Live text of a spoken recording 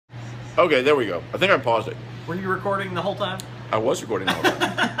Okay, there we go. I think I paused it. Were you recording the whole time? I was recording the whole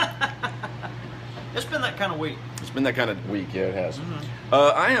time. It's been that kind of week. It's been that kind of week, yeah, it has.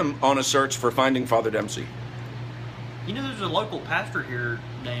 I am on a search for finding Father Dempsey. You know, there's a local pastor here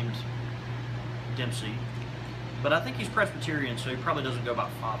named Dempsey, but I think he's Presbyterian, so he probably doesn't go by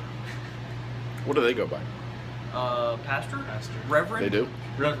Father. What do they go by? Pastor? Pastor. Reverend? They do?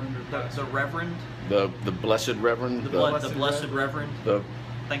 Reverend. The Reverend? The Blessed Reverend? The Blessed Reverend? The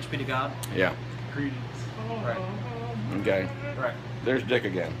Thanks be to God? Yeah. Greetings. Right. Okay. Right. There's Dick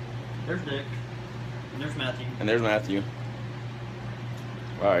again. There's Dick. And there's Matthew. And there's Matthew.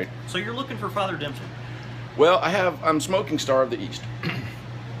 All right. So you're looking for Father Dempsey? Well, I'm smoking Star of the East,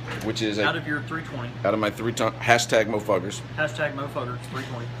 which is out of your 320. Out of my hashtag mofuggers. Hashtag mofuggers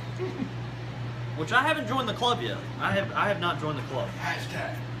 320. Which I haven't joined the club yet. I have not joined the club.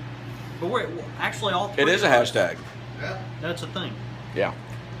 Hashtag. But we're actually all three. It is a hashtag. Yeah. That's a thing. Yeah.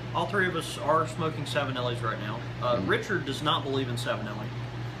 All three of us are smoking Savinellis right now. Richard does not believe in Savinelli.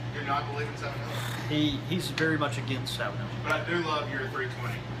 You're not believing 7-Eleven? He's very much against Savinelli. But I do love your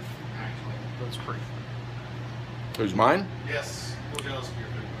 320, actually. That's pretty. Who's mine? Yes. A little jealous of your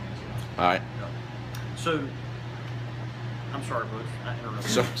 320 as All right. So, I'm sorry, Bush. I interrupted.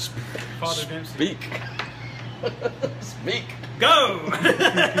 So, Father Dempsey. Speak. Speak. Go!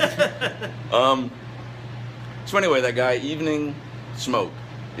 So anyway, that guy, Evening Smoke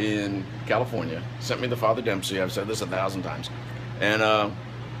in California, sent me the Father Dempsey. I've said this 1,000 times. And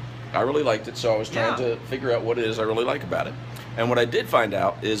I really liked it, so I was trying to figure out what it is I really like about it. And what I did find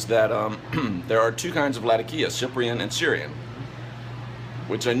out is that there are two kinds of Latakia, Cyprian and Syrian,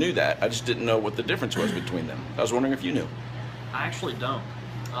 which I knew that. I just didn't know what the difference was between them. I was wondering if you knew. I actually don't.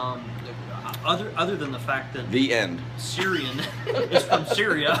 Other than the fact that The end. Syrian is from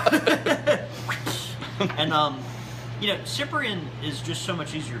Syria. And, you know, Cyprian is just so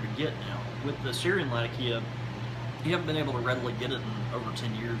much easier to get now. With the Syrian Latakia, you haven't been able to readily get it in over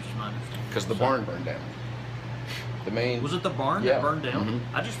 10 years, is my understanding. Because the barn burned down. The main... Was it the barn Yeah. that burned down?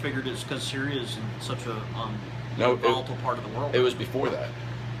 Mm-hmm. I just figured it's because Syria is in such a No, volatile part of the world. It was before that.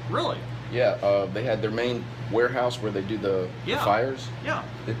 Really? Yeah, they had their main warehouse where they do the fires. Yeah.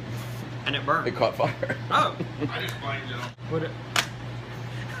 And it burned. It caught fire. Oh. I just blamed it on. Would it?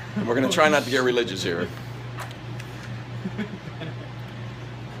 And we're going to try not to get religious here.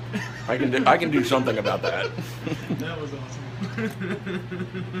 I can do something about that. That was awesome.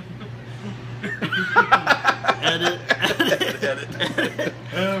 Edit.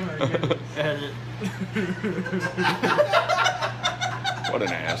 Oh my goodness. Edit. What an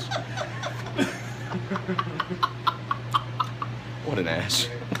ass. What an ass.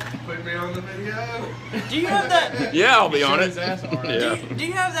 Put me on the video. Do you have that? Yeah, I'll be on Showed it. his ass, all right. Yeah. Do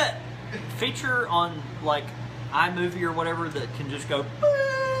you have that feature on like iMovie or whatever that can just go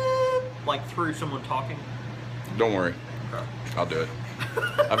boop, like through someone talking? Don't worry. Okay. I'll do it.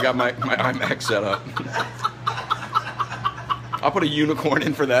 I've got my iMac set up. I'll put a unicorn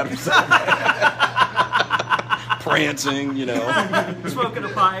in for that or something. Prancing, you know. Smoking a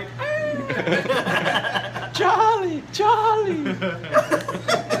pipe. Charlie, Charlie. I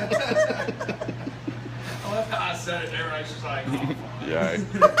love how I said it and everybody's just like, oh, Yeah.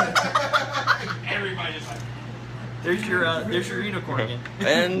 everybody just like, There's your unicorn again.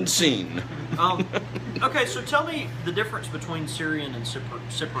 And scene. Okay, so tell me the difference between Syrian and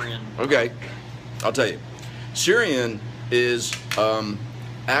Cyprian. Okay, I'll tell you. Syrian is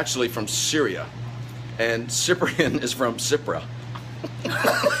actually from Syria, and Cyprian is from Cypra.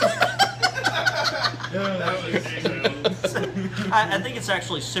 I think it's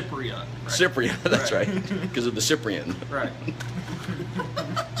actually Cypria. Right? Cypria, that's right, because of the Cyprian. Right.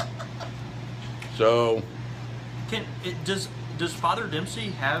 So, Does Father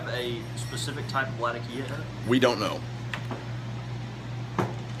Dempsey have a specific type of Latakia? we don't know.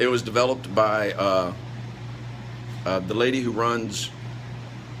 It was developed by the lady who runs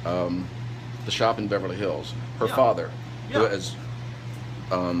the shop in Beverly Hills. Her father, who has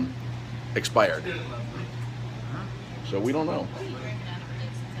expired. So we don't know.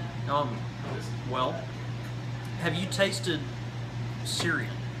 Well, have you tasted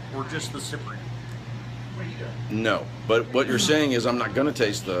Syrian or just the Cyprian? No, but what you're saying is I'm not going to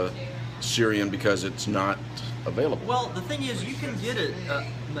taste the Syrian because it's not available. Well, the thing is, you can get it,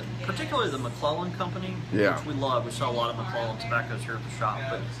 particularly the McClellan Company, which we love. We sell a lot of McClellan tobaccos here at the shop,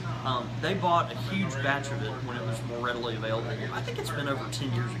 but they bought a huge batch of it when it was more readily available. I think it's been over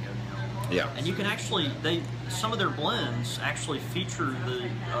 10 years ago now. Yeah. And you can actually, some of their blends actually feature the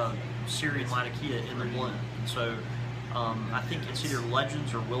Syrian Latakia in the blend. And so I think it's either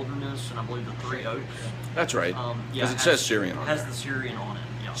Legends or Wilderness, and I believe the Three Oaks. That's right. Because it says Syrian on it. Has the Syrian on it.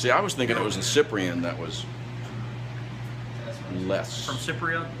 Yeah. See, I was thinking it was the Cyprian that was less. From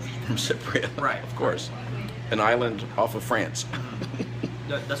Cypria? From Cypria. Right. Of course. An island off of France.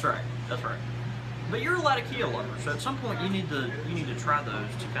 That's right. That's right. But you're a Latakia lover, so at some point you need to try those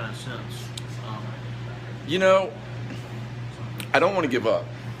to kind of sense. You know, I don't want to give up,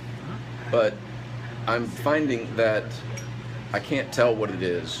 but I'm finding that I can't tell what it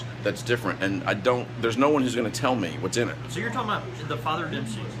is that's different, and there's no one who's going to tell me what's in it. So you're talking about the Father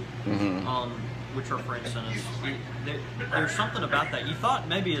Dempsey, which our friend sent us. There's something about that. You thought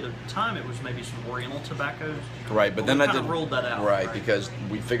maybe at a time it was maybe some Oriental tobaccos. Right, but then I did ruled that out. Right, because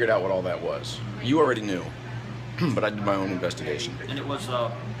we figured out what all that was. You already knew, but I did my own investigation. And it was,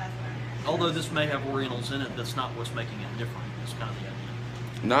 although this may have Orientals in it, that's not what's making it different. It's kind of the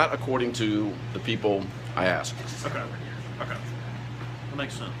idea. Not according to the people I asked. Okay. That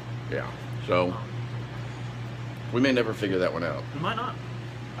makes sense. Yeah. So we may never figure that one out. We might not.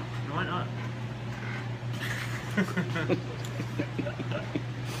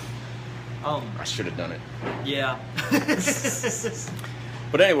 I should have done it. Yeah.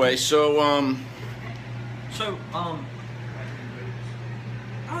 But anyway, so oh,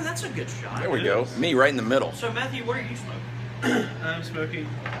 that's a good shot. there we go. Me right in the middle. So Matthew, what are you smoking? I'm smoking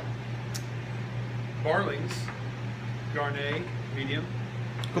Barling's Garnet medium.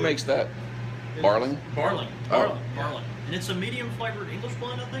 Who makes that? Barling? Barling. Oh. Barling. And it's a medium flavored English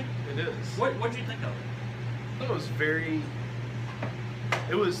blend, I think. It is. What'd you think of it? I thought it was very.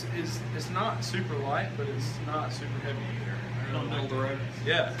 It's not super light, but it's not super heavy either. In the middle of the road.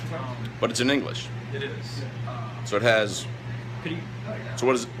 Yeah. But it's in English. It is. So it has. Could you? So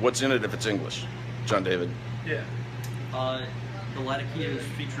what's in it if it's English? John David. Yeah. The Latakia is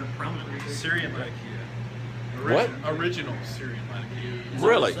featured prominently. Syrian Latakia. What? Original Syrian Latakia. Is that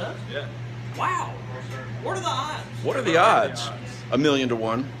Really? what it says? Yeah. Wow. What are the odds? What are the odds? 1,000,000 to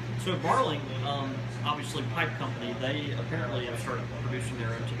 1. So Barling, obviously pipe company, they apparently have started producing their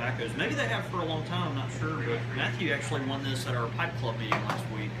own tobaccos. Maybe they have for a long time, I'm not sure, but Matthew actually won this at our pipe club meeting last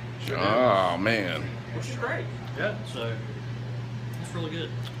week. Oh man. Which is great. Yeah. So it's really good.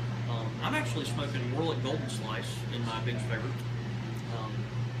 I'm actually smoking Warlick Golden Slice in my Big's favorite.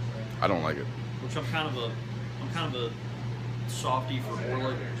 I don't like it. Which I'm kind of a softy for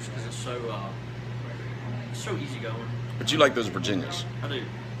Warlick just because it's so easygoing. But you like those Virginias. I do.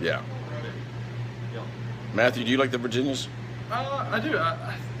 Yeah. Yeah. Matthew, do you like the Virginias? I do.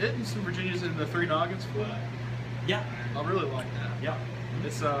 I eaten some Virginias in the Three Noggins Club. Yeah. I really like that. Yeah.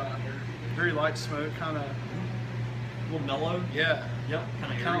 It's very light smoke, kind of. A little mellow. Yeah. Yep.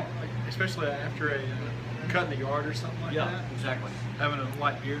 Kind of Like, especially after a cut in the yard or something like that. Yeah, exactly. Having a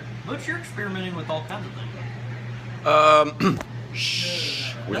light beer. But you're experimenting with all kinds of things.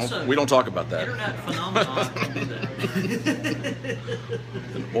 Shh. We don't talk about that. Internet phenomenon can do that.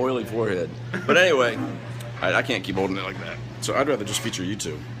 An oily forehead. But anyway, I can't keep holding it like that. So I'd rather just feature you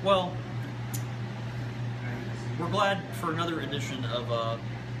two. Well, we're glad for another edition of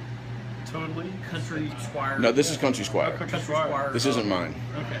Totally. Country Squire. No, this is Country Squire. Country Squire. This isn't mine.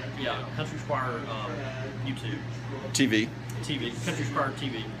 Okay. Yeah, Country Squire YouTube. TV. Country Squire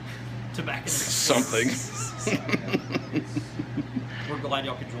TV. Tobacconist. Something. We're glad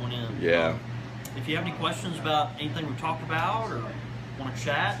y'all could join in. Yeah. If you have any questions about anything we talked about or want to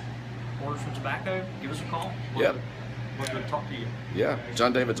chat, order some tobacco, give us a call. Yeah. We're going to talk to you. Yeah.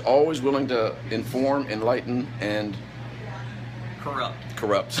 John David's always willing to inform, enlighten, and corrupt.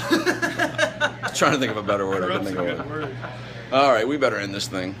 I was trying to think of a better word. I couldn't think of it. Word. All right, we better end this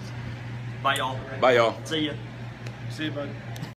thing. Bye, y'all. Bye, y'all. See ya. See you, bud.